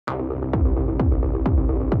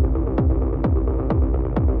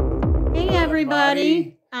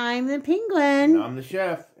everybody. I'm the Penguin. And I'm the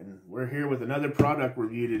chef, and we're here with another product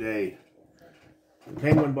review today. The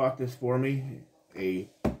Penguin bought this for me, a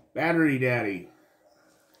battery daddy.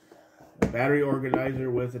 A battery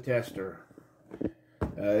organizer with a tester.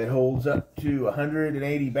 It holds up to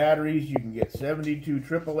 180 batteries. You can get 72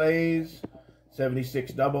 AAAs,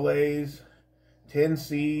 76 AAs, 10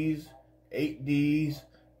 Cs, 8 Ds,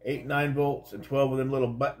 8 9-volts, and 12 of them little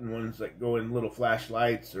button ones that go in little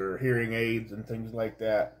flashlights or hearing aids and things like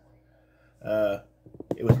that.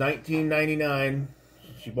 It was $19.99.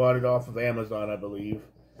 She bought it off of Amazon, I believe.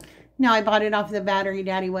 No, I bought it off the Battery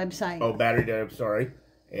Daddy website. Oh, Battery Daddy, I'm sorry.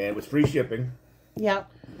 And it was free shipping.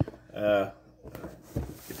 Yep. Get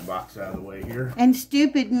the box out of the way here. And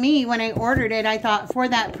stupid me, when I ordered it, I thought for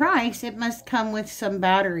that price, it must come with some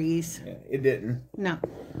batteries. Yeah, it didn't. No.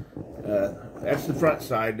 That's the front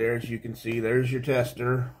side there, as you can see. There's your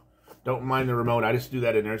tester. Don't mind the remote. I just do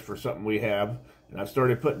that in there for something we have. And I've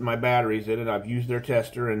started putting my batteries in it. I've used their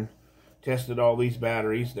tester and tested all these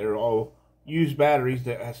batteries. They're all used batteries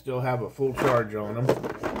that still have a full charge on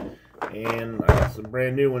them. And I got some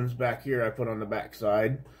brand new ones back here I put on the back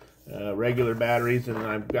side. Regular batteries, and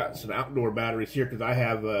I've got some outdoor batteries here because I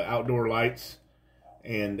have outdoor lights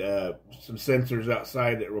and some sensors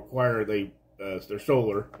outside that require they're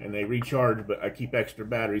solar and they recharge, but I keep extra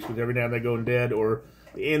batteries because every now and then they go dead or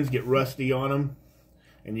the ends get rusty on them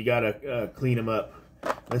and you gotta clean them up.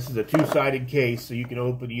 This is a two-sided case, so you can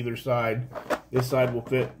open either side. This side will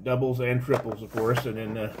fit doubles and triples, of course, and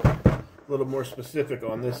then a little more specific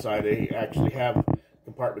on this side, they actually have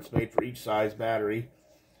compartments made for each size battery.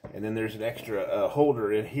 And then there's an extra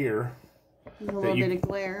holder in here. A little bit of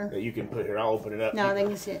glare. That you can put here. I'll open it up. No, they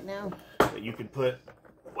can see it now. That you can put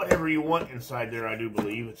whatever you want inside there, I do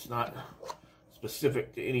believe. It's not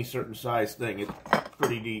specific to any certain size thing. It's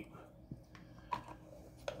pretty deep.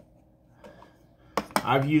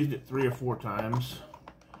 I've used it 3 or 4 times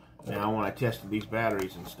now when I tested these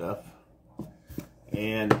batteries and stuff.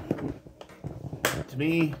 And to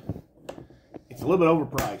me, it's a little bit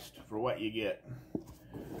overpriced for what you get.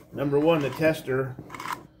 Number one, the tester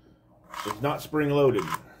is not spring-loaded.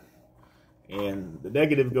 And the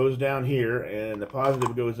negative goes down here, and the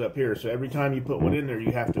positive goes up here. So every time you put one in there,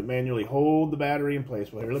 you have to manually hold the battery in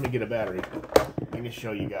place. Well, here, let me get a battery. Let me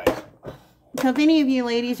show you guys. So if any of you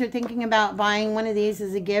ladies are thinking about buying one of these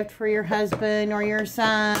as a gift for your husband or your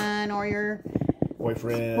son or your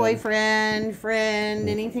boyfriend, friend,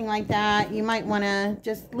 anything like that, you might want to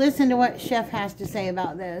just listen to what Chef has to say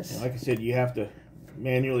about this. Like I said, you have to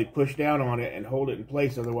manually push down on it and hold it in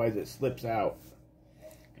place, otherwise it slips out.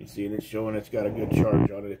 You see, and it's showing it's got a good charge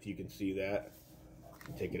on it, if you can see that.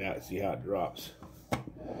 Take it out and see how it drops.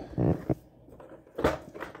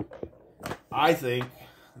 I think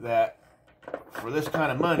that for this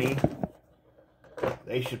kind of money,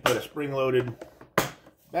 they should put a spring-loaded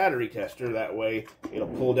battery tester. That way it'll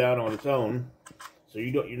pull down on its own, so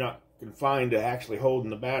you're not confined to actually holding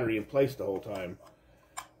the battery in place the whole time.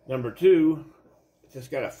 Number two, it's just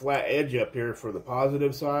got a flat edge up here for the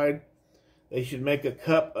positive side. They should make a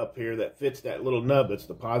cup up here that fits that little nub that's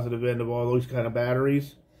the positive end of all those kind of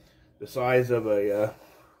batteries. The size of a,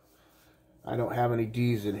 I don't have any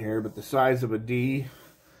D's in here, but the size of a D.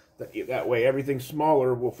 That way everything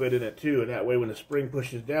smaller will fit in it too, and that way when the spring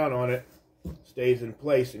pushes down on it, it stays in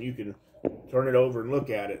place and you can turn it over and look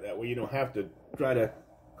at it. That way you don't have to try to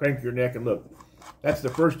crank your neck and look. That's the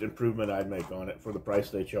first improvement I'd make on it for the price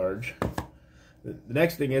they charge. The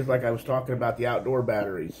next thing is, like I was talking about, the outdoor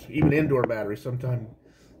batteries. Even indoor batteries sometimes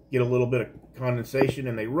get a little bit of condensation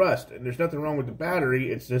and they rust. And there's nothing wrong with the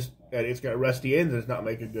battery. It's just that it's got rusty ends and it's not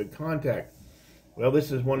making good contact. Well,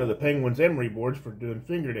 this is one of the Penguin's emery boards for doing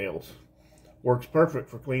fingernails. Works perfect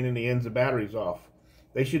for cleaning the ends of batteries off.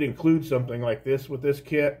 They should include something like this with this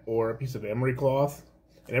kit, or a piece of emery cloth.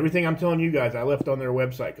 And everything I'm telling you guys, I left on their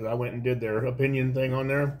website because I went and did their opinion thing on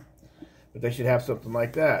there. But they should have something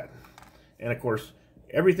like that. And of course,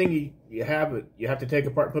 everything you have to take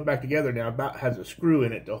apart and put back together now about has a screw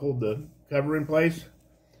in it to hold the cover in place.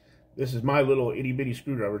 This is my little itty bitty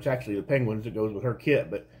screwdriver. It's actually the Penguin's that goes with her kit,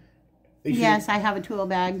 but yes, I have a tool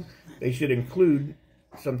bag. They should include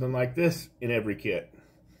something like this in every kit.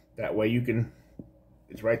 That way you can,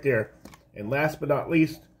 it's right there. And last but not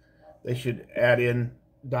least, they should add in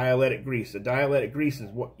dielectric grease. The dielectric grease is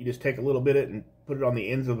what you just take a little bit of it and put it on the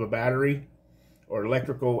ends of a battery or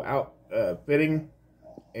electrical fitting,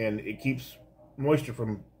 and it keeps moisture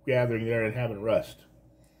from gathering there and having rust.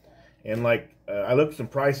 And like I looked some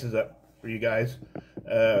prices up for you guys.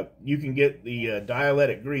 You can get the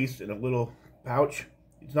dielectric grease in a little pouch.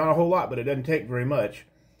 It's not a whole lot, but it doesn't take very much,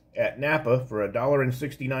 at Napa for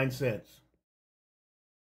 $1.69.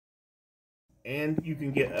 And you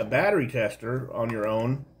can get a battery tester on your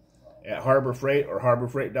own at Harbor Freight or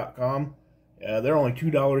harborfreight.com. They're only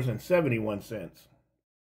 $2.71.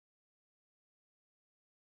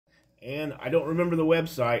 And I don't remember the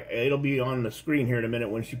website. It'll be on the screen here in a minute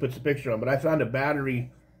when she puts the picture on. But I found a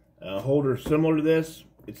battery holder similar to this.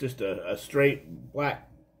 It's just a straight black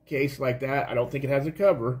case like that. I don't think it has a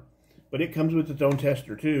cover, but it comes with its own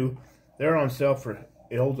tester too. They're on sale for,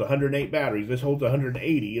 it holds 108 batteries. This holds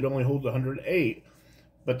 180. It only holds 108.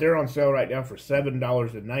 But they're on sale right now for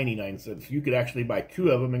 $7.99. You could actually buy 2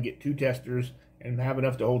 of them and get 2 testers and have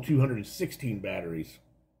enough to hold 216 batteries.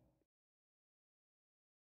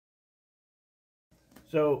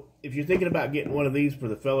 So if you're thinking about getting one of these for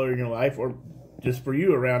the fella in your life or just for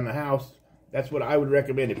you around the house, that's what I would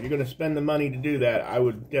recommend. If you're going to spend the money to do that, I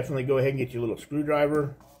would definitely go ahead and get you a little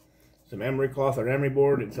screwdriver, some emery cloth or emery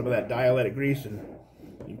board, and some of that dielectric grease, and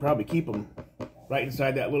you can probably keep them right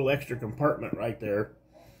inside that little extra compartment right there,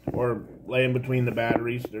 or lay in between the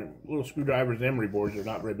batteries. They're little screwdrivers, emery boards. They're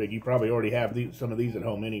not very big. You probably already have some of these at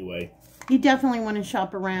home anyway. You definitely want to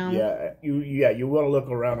shop around. Yeah, you want to look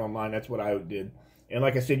around online. That's what I did. And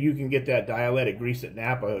like I said, you can get that dielectric grease at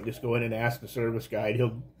Napa. Just go in and ask the service guy.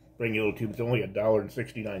 He'll bring you a little tube. It's only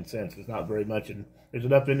 $1.69. It's not very much, and there's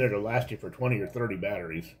enough in there to last you for 20 or 30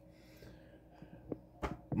 batteries.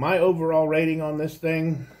 My overall rating on this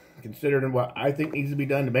thing, considering what I think needs to be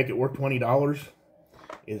done to make it worth $20,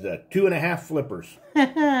 is a 2.5 flippers.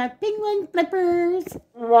 Penguin flippers.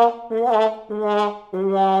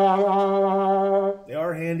 They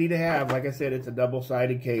are handy to have. Like I said, it's a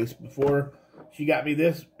double-sided case. Before she got me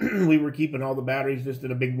this, we were keeping all the batteries just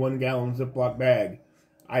in a big 1-gallon Ziploc bag.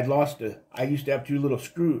 I used to have two little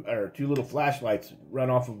flashlights run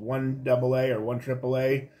off of one AA or one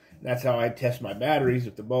AAA. That's how I'd test my batteries.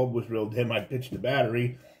 If the bulb was real dim, I'd pitch the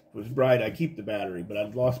battery. If it was bright, I'd keep the battery. But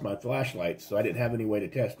I'd lost my flashlights, so I didn't have any way to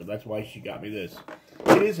test them. That's why she got me this.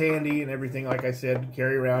 It is handy and everything, like I said, to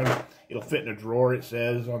carry around. It'll fit in a drawer, it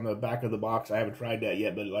says, on the back of the box. I haven't tried that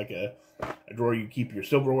yet, but like a drawer you keep your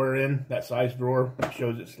silverware in, that size drawer. It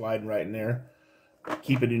shows it sliding right in there.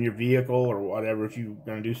 Keep it in your vehicle or whatever if you're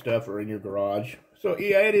going to do stuff, or in your garage. So,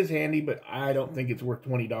 yeah, it is handy, but I don't think it's worth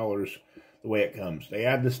 $20 the way it comes. They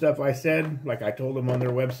add the stuff I said, like I told them on their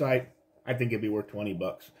website. I think it'd be worth $20.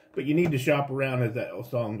 But you need to shop around, as that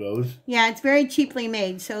song goes. Yeah, it's very cheaply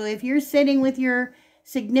made. So if you're sitting with your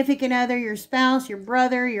significant other, your spouse, your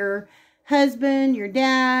brother, your husband, your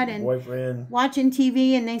dad, and boyfriend, watching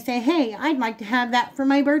TV, and they say, hey, I'd like to have that for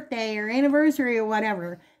my birthday or anniversary or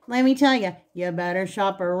whatever, let me tell you, you better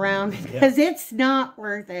shop around, because it's not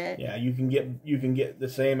worth it. Yeah, you can get the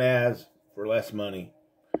same as for less money.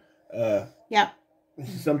 Yeah. This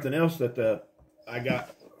is something else that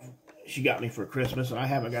she got me for Christmas, and I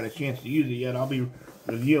haven't got a chance to use it yet. I'll be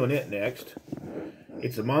reviewing it next.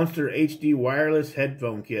 It's a Monster HD wireless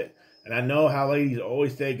headphone kit. And I know how ladies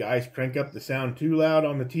always say, guys, crank up the sound too loud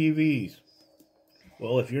on the TVs.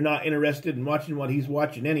 Well, if you're not interested in watching what he's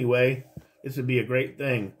watching anyway, this would be a great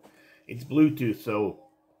thing. It's Bluetooth, so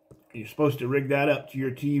you're supposed to rig that up to your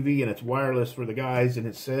TV, and it's wireless for the guys, and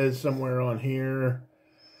it says somewhere on here,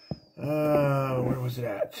 where was it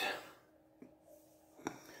at?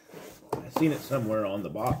 I seen it somewhere on the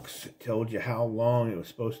box. It told you how long it was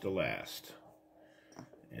supposed to last.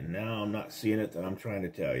 And now I'm not seeing it that I'm trying to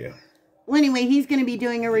tell you. Well, anyway, he's going to be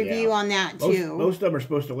doing a review on that, too. Most of them are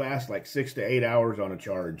supposed to last like 6 to 8 hours on a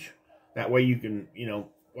charge. That way you can,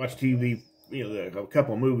 watch TV, a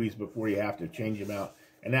couple movies before you have to change them out.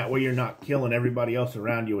 And that way you're not killing everybody else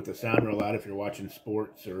around you with the sound real loud if you're watching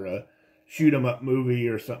sports or a shoot 'em up movie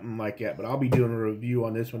or something like that. But I'll be doing a review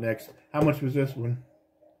on this one next. How much was this one?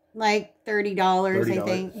 Like $30, I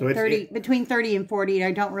think. So between $30 and $40.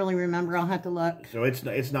 I don't really remember. I'll have to look. So it's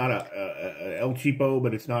not a El Cheapo,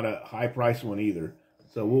 but it's not a high price one either.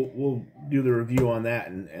 So we'll do the review on that,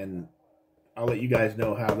 and I'll let you guys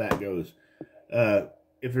know how that goes.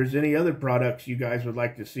 If there's any other products you guys would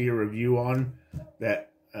like to see a review on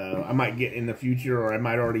that I might get in the future, or I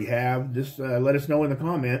might already have, just let us know in the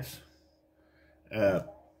comments,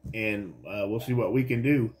 and we'll see what we can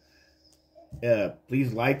do.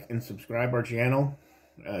 Please like and subscribe our channel.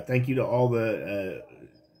 Thank you to all the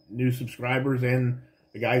new subscribers and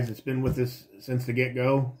the guys that's been with us since the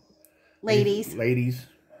get-go. Ladies.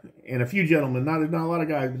 And a few gentlemen. Not a lot of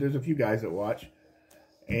guys, but there's a few guys that watch.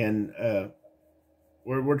 And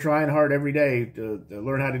we're trying hard every day to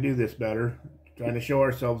learn how to do this better. Trying to show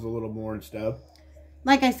ourselves a little more and stuff.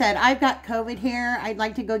 Like I said, I've got COVID hair. I'd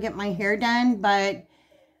like to go get my hair done, but,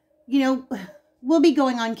 we'll be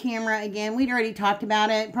going on camera again. We'd already talked about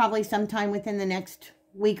it, probably sometime within the next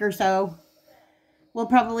week or so. we'll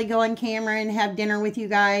probably go on camera and have dinner with you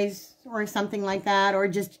guys or something like that, or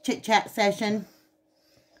just a chit-chat session.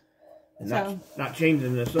 And not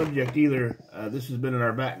changing the subject either. This has been in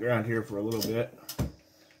our background here for a little bit.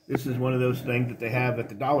 This is one of those things that they have at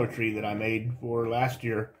the Dollar Tree that I made for last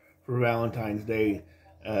year for Valentine's Day.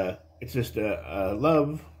 It's just a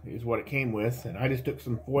love is what it came with. And I just took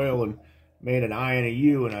some foil and made an I and a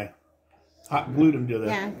U, and I hot glued them to the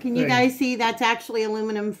Yeah, can you guys see that's actually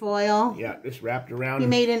aluminum foil? Yeah, just wrapped around. He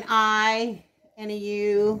made an I and a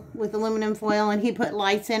U with aluminum foil, and he put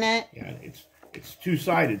lights in it. Yeah, it's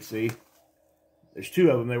two-sided, see? There's two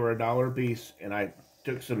of them. They were $1 a piece, and I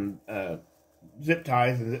took some zip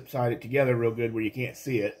ties and zip-tied it together real good where you can't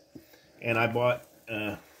see it. And I bought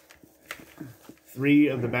 3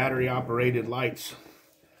 of the battery-operated lights,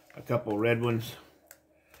 a couple red ones,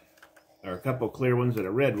 or a couple clear ones and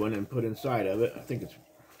a red one, and put inside of it. I think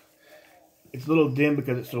it's a little dim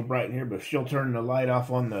because it's so bright in here, but if she'll turn the light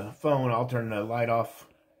off on the phone, I'll turn the light off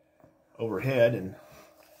overhead. And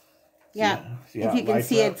yeah, if you can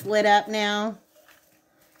see, it's lit up now.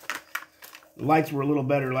 The lights were a little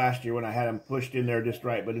better last year when I had them pushed in there just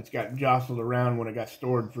right, but it's got jostled around when it got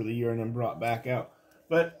stored for the year and then brought back out.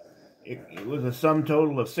 But it was a sum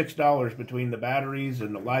total of $6 between the batteries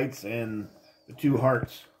and the lights and the 2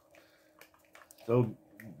 hearts. So,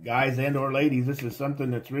 guys and or ladies, this is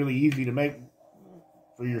something that's really easy to make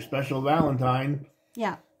for your special Valentine.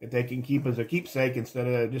 Yeah. That they can keep as a keepsake instead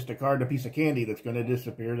of just a card and a piece of candy that's going to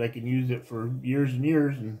disappear. They can use it for years and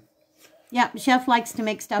years. And yeah, Chef likes to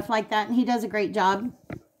make stuff like that, and he does a great job.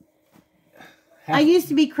 I used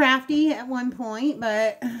to be crafty at one point,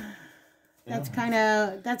 but that's kind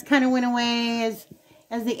of went away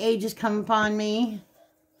as the ages come upon me.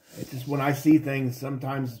 It's just when I see things,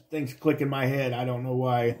 sometimes things click in my head. I don't know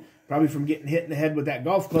why. Probably from getting hit in the head with that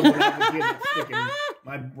golf club when I was a kid. It's sticking.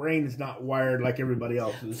 My brain is not wired like everybody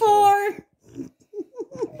else's. 4.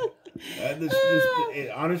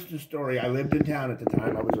 Honest story. I lived in town at the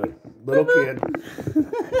time. I was a little kid.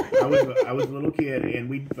 I was a little kid, and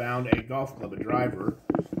we found a golf club, a driver.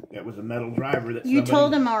 That was a metal driver. That you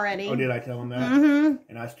told him already. Oh, did I tell him that? Mm-hmm.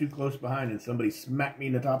 And I was too close behind, and somebody smacked me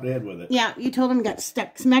in the top of the head with it. Yeah, you told him got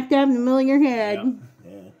stuck smack dab in the middle of your head.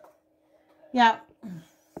 Yeah.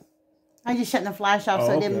 I just shut the flash off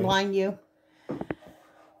so it didn't blind you.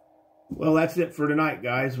 Well, that's it for tonight,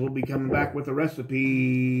 guys. We'll be coming back with a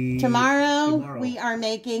recipe tomorrow. We are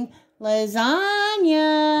making lasagna.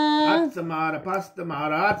 Azzamata,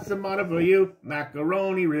 pastamata, azzamata for you.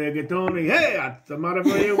 Macaroni, rigatoni. Hey, azzamata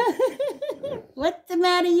for you. What's the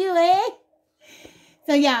matter, you, eh?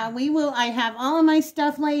 So, yeah, I have all of my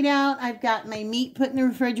stuff laid out. I've got my meat put in the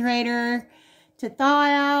refrigerator to thaw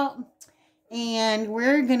out. And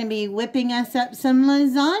we're going to be whipping us up some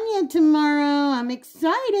lasagna tomorrow. I'm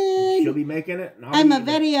excited. She'll be making it. And I'm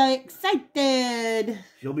very excited.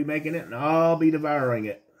 She'll be making it, and I'll be devouring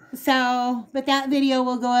it. So, but that video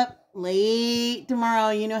will go up late tomorrow.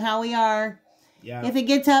 You know how we are. Yeah. If it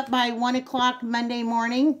gets up by 1 o'clock Monday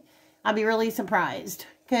morning, I'll be really surprised.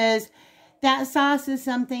 Because that sauce is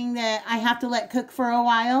something that I have to let cook for a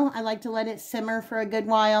while. I like to let it simmer for a good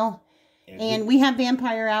while. And we have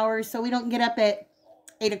vampire hours, so we don't get up at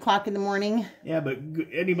 8 o'clock in the morning. Yeah, but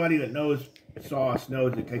anybody that knows sauce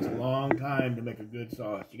knows it takes a long time to make a good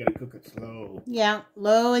sauce. You got to cook it slow. Yeah,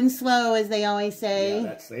 low and slow, as they always say. Yeah,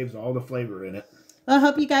 that saves all the flavor in it. Well, I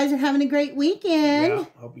hope you guys are having a great weekend. Yeah,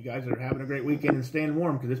 hope you guys are having a great weekend and staying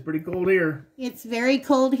warm, because it's pretty cold here. It's very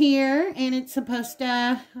cold here, and it's supposed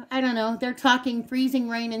to, I don't know, they're talking freezing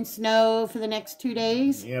rain and snow for the next 2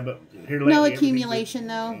 days. Yeah, but here lately, no accumulation,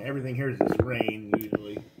 though. Everything here is just rain,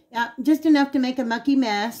 usually. Yeah, just enough to make a mucky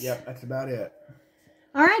mess. Yep, that's about it.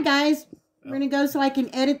 All right, guys. We're going to go so I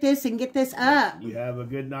can edit this and get this up. You have a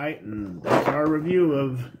good night, and that's our review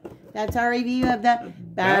of... That's our review of the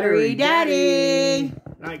Battery Daddy.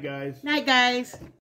 Night, guys. Night, guys.